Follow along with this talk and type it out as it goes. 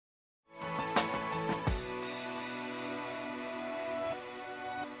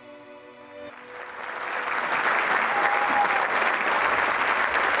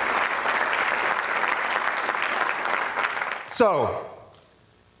So,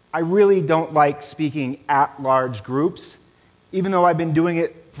 I really don't like speaking at large groups, even though I've been doing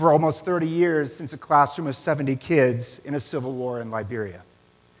it for almost 30 years since a classroom of 70 kids in a civil war in Liberia.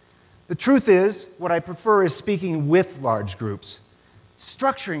 The truth is, what I prefer is speaking with large groups,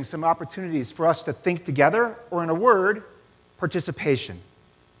 structuring some opportunities for us to think together, or in a word, participation.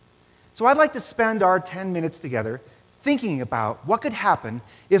 So I'd like to spend our 10 minutes together thinking about what could happen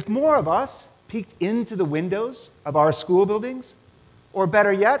if more of us peeked into the windows of our school buildings, or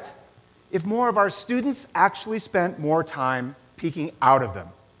better yet, if more of our students actually spent more time peeking out of them.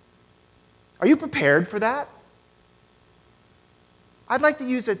 Are you prepared for that? I'd like to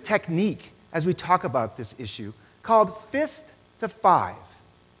use a technique as we talk about this issue called fist to five,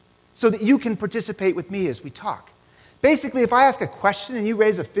 so that you can participate with me as we talk. Basically, if I ask a question and you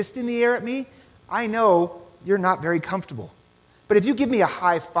raise a fist in the air at me, I know you're not very comfortable. But if you give me a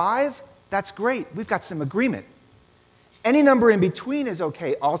high five, that's great. We've got some agreement. Any number in between is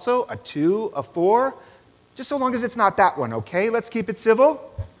okay. Also, a 2, a 4, just so long as it's not that one, okay? Let's keep it civil.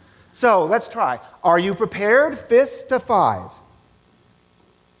 So, let's try. Are you prepared? Fist to 5.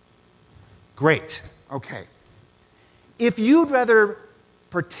 Great. Okay. If you'd rather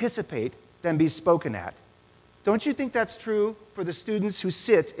participate than be spoken at, don't you think that's true for the students who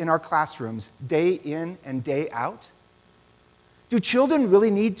sit in our classrooms day in and day out? Do children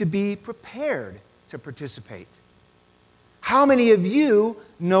really need to be prepared to participate? How many of you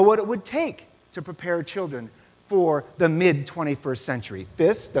know what it would take to prepare children for the mid-21st century?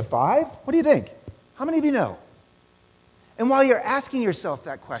 Fist to 5? What do you think? How many of you know? And while you're asking yourself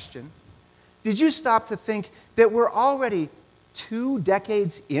that question, did you stop to think that we're already 2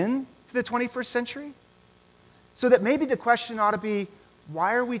 decades into the 21st century? So that maybe the question ought to be,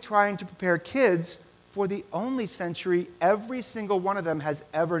 why are we trying to prepare kids for the only century every single one of them has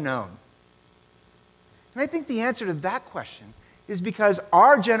ever known? And I think the answer to that question is because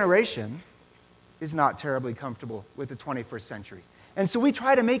our generation is not terribly comfortable with the 21st century. And so we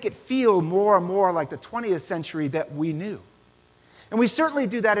try to make it feel more and more like the 20th century that we knew. And we certainly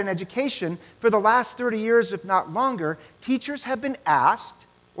do that in education. For the last 30 years, if not longer, teachers have been asked,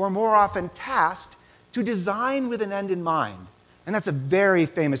 or more often tasked, to design with an end in mind. And that's a very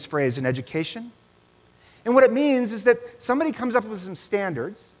famous phrase in education. And what it means is that somebody comes up with some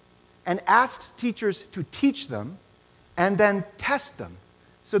standards and asks teachers to teach them and then test them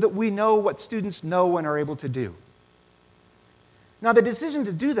so that we know what students know and are able to do. Now, the decision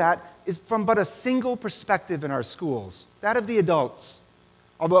to do that is from but a single perspective in our schools, that of the adults.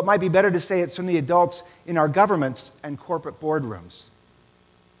 Although it might be better to say it's from the adults in our governments and corporate boardrooms.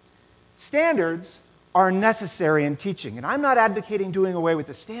 Standards are necessary in teaching, and I'm not advocating doing away with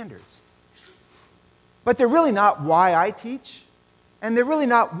the standards. But they're really not why I teach, and they're really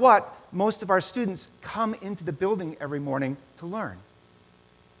not what most of our students come into the building every morning to learn.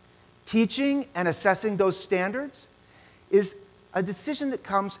 Teaching and assessing those standards is a decision that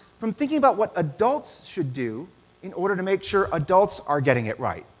comes from thinking about what adults should do in order to make sure adults are getting it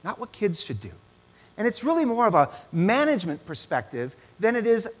right, not what kids should do. And it's really more of a management perspective than it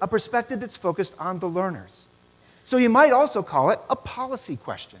is a perspective that's focused on the learners. So you might also call it a policy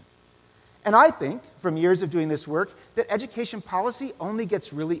question. And I think, from years of doing this work, that education policy only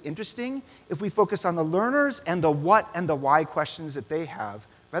gets really interesting if we focus on the learners and the what and the why questions that they have,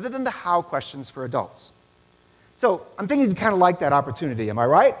 rather than the how questions for adults. So I'm thinking you'd kind of like that opportunity. Am I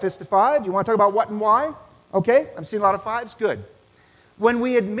right? Fist to 5? You want to talk about what and why? Okay, I'm seeing a lot of 5s. Good. When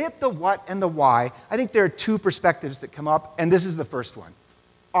we admit the what and the why, I think there are 2 perspectives that come up, and this is the first one: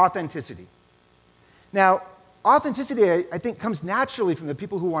 authenticity. Now, authenticity, I think, comes naturally from the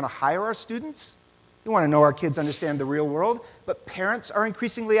people who want to hire our students. We want to know our kids understand the real world, but parents are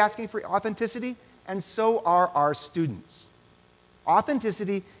increasingly asking for authenticity, and so are our students.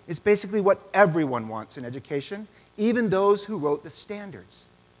 Authenticity is basically what everyone wants in education, even those who wrote the standards.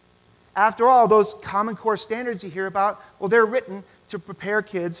 After all, those Common Core standards you hear about, well, they're written to prepare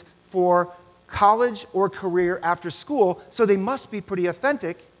kids for college or career after school, so they must be pretty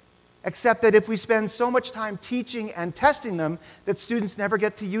authentic, except that if we spend so much time teaching and testing them that students never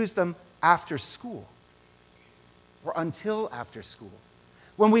get to use them after school or until after school.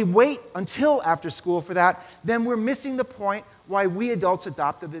 When we wait until after school for that, then we're missing the point why we adults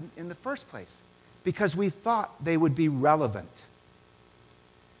adopted them in the first place, because we thought they would be relevant.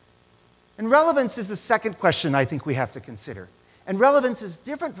 And relevance is the second question I think we have to consider. And relevance is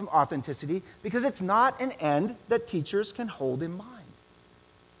different from authenticity because it's not an end that teachers can hold in mind.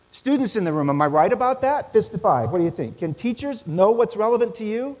 Students in the room, am I right about that? Fist to 5, what do you think? Can teachers know what's relevant to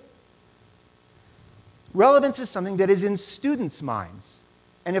you? Relevance is something that is in students' minds.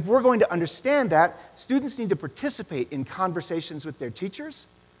 And if we're going to understand that, students need to participate in conversations with their teachers,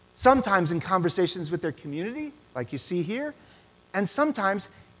 sometimes in conversations with their community, like you see here, and sometimes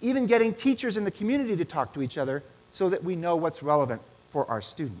even getting teachers in the community to talk to each other so that we know what's relevant for our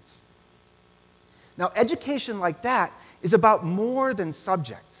students. Now, education like that is about more than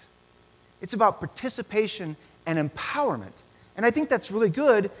subjects. It's about participation and empowerment. And I think that's really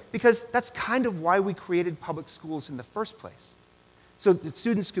good because that's kind of why we created public schools in the first place. So that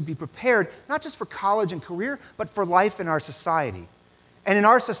students could be prepared not just for college and career, but for life in our society. And in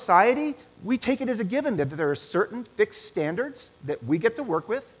our society, we take it as a given that there are certain fixed standards that we get to work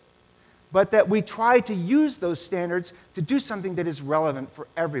with, but that we try to use those standards to do something that is relevant for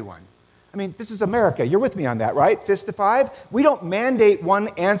everyone. I mean, this is America. You're with me on that, right? Fist to five. We don't mandate one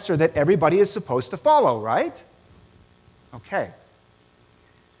answer that everybody is supposed to follow, right? Okay.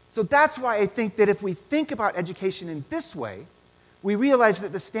 So that's why I think that if we think about education in this way, we realize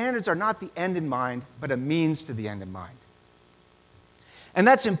that the standards are not the end in mind, but a means to the end in mind. And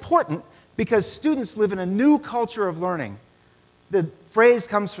that's important because students live in a new culture of learning. The phrase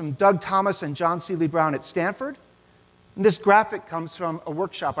comes from Doug Thomas and John C. Lee Brown at Stanford. And this graphic comes from a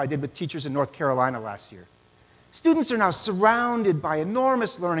workshop I did with teachers in North Carolina last year. Students are now surrounded by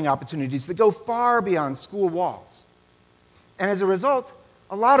enormous learning opportunities that go far beyond school walls. And as a result,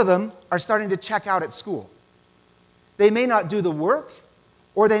 a lot of them are starting to check out at school. They may not do the work,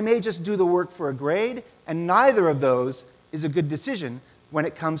 or they may just do the work for a grade, and neither of those is a good decision when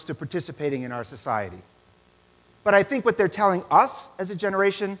it comes to participating in our society. But I think what they're telling us as a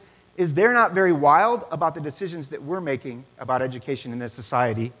generation is they're not very wild about the decisions that we're making about education in this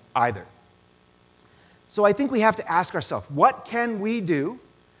society either. So I think we have to ask ourselves, what can we do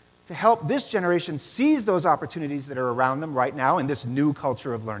to help this generation seize those opportunities that are around them right now in this new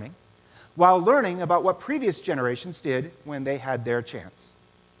culture of learning, while learning about what previous generations did when they had their chance?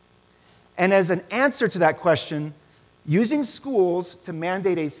 And as an answer to that question, using schools to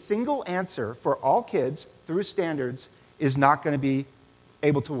mandate a single answer for all kids through standards is not going to be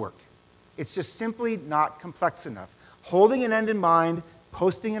able to work. It's just simply not complex enough. Holding an end in mind,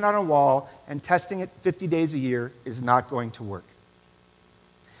 posting it on a wall, and testing it 50 days a year is not going to work.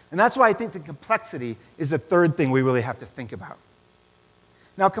 And that's why I think that complexity is the third thing we really have to think about.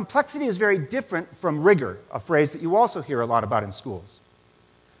 Now, complexity is very different from rigor, a phrase that you also hear a lot about in schools.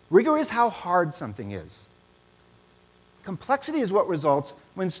 Rigor is how hard something is. Complexity is what results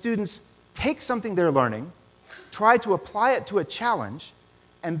when students take something they're learning, try to apply it to a challenge,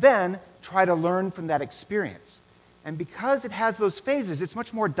 and then try to learn from that experience. And because it has those phases, it's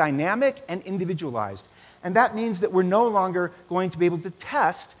much more dynamic and individualized. And that means that we're no longer going to be able to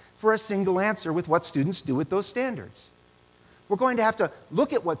test for a single answer with what students do with those standards. We're going to have to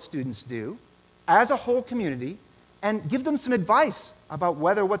look at what students do as a whole community and give them some advice about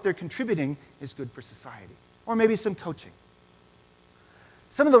whether what they're contributing is good for society, or maybe some coaching.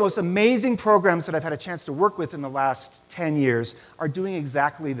 Some of the most amazing programs that I've had a chance to work with in the last 10 years are doing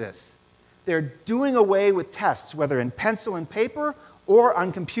exactly this. They're doing away with tests, whether in pencil and paper or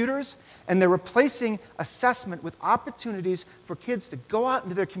on computers, and they're replacing assessment with opportunities for kids to go out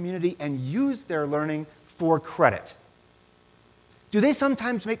into their community and use their learning for credit. Do they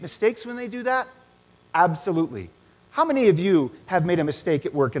sometimes make mistakes when they do that? Absolutely. How many of you have made a mistake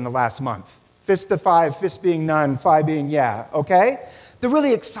at work in the last month? Fist to five, fist being none, five being yeah, okay? The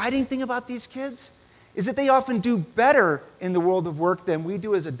really exciting thing about these kids is that they often do better in the world of work than we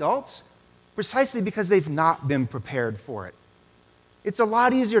do as adults, precisely because they've not been prepared for it. It's a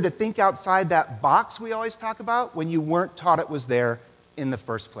lot easier to think outside that box we always talk about when you weren't taught it was there in the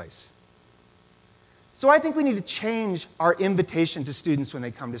first place. So I think we need to change our invitation to students when they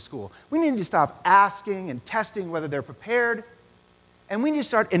come to school. We need to stop asking and testing whether they're prepared, and we need to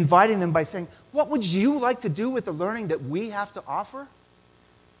start inviting them by saying, what would you like to do with the learning that we have to offer?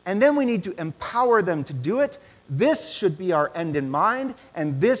 And then we need to empower them to do it. This should be our end in mind,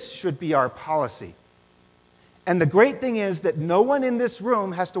 and this should be our policy. And the great thing is that no one in this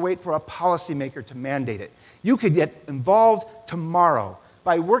room has to wait for a policymaker to mandate it. You could get involved tomorrow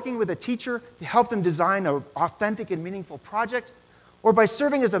by working with a teacher to help them design an authentic and meaningful project, or by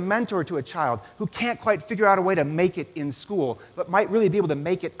serving as a mentor to a child who can't quite figure out a way to make it in school, but might really be able to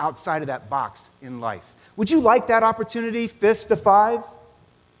make it outside of that box in life. Would you like that opportunity, fist to five?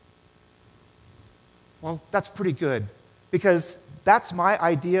 Well, that's pretty good, because that's my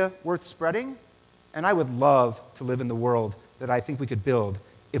idea worth spreading, and I would love to live in the world that I think we could build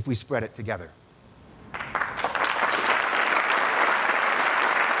if we spread it together.